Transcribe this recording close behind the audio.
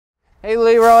Hey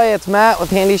Leroy, it's Matt with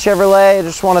Handy Chevrolet. I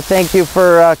just want to thank you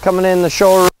for coming in the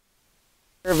showroom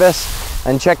service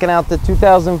and checking out the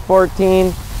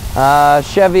 2014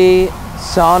 Chevy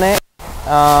Sonic,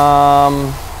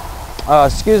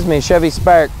 Chevy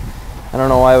Spark. I don't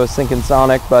know why I was thinking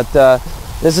Sonic, but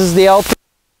this is the ultimate.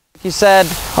 Like you said,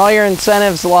 all your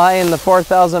incentives lie in the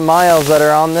 4,000 miles that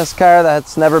are on this car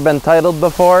that's never been titled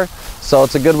before. So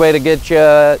it's a good way to get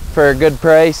you for a good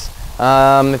price.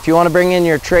 If you want to bring in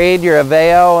your trade, your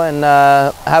Aveo, and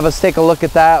have us take a look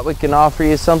at that, we can offer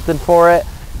you something for it.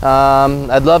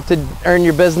 I'd love to earn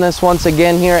your business once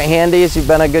again here at Handy's. You've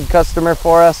been a good customer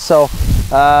for us. So if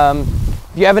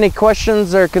you have any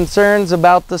questions or concerns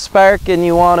about the Spark and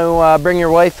you want to bring your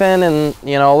wife in and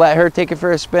let her take it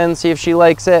for a spin, see if she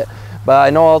likes it, but I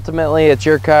know ultimately it's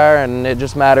your car and it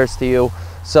just matters to you.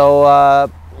 So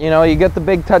you get the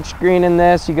big touchscreen in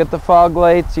this, you get the fog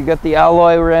lights, you get the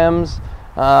alloy rims,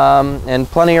 and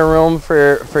plenty of room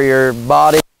for your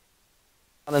body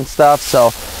and stuff. So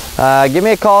give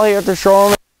me a call here at the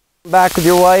showroom. Back with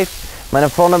your wife. My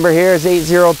phone number here is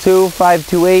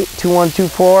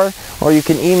 802-528-2124, or you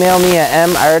can email me at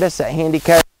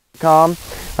martis@handycar.com.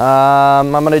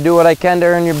 I'm going to do what I can to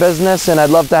earn your business, and I'd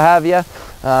love to have you.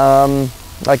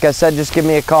 Like I said, just give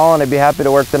me a call and I'd be happy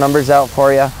to work the numbers out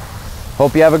for you.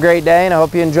 Hope you have a great day, and I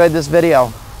hope you enjoyed this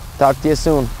video. Talk to you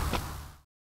soon.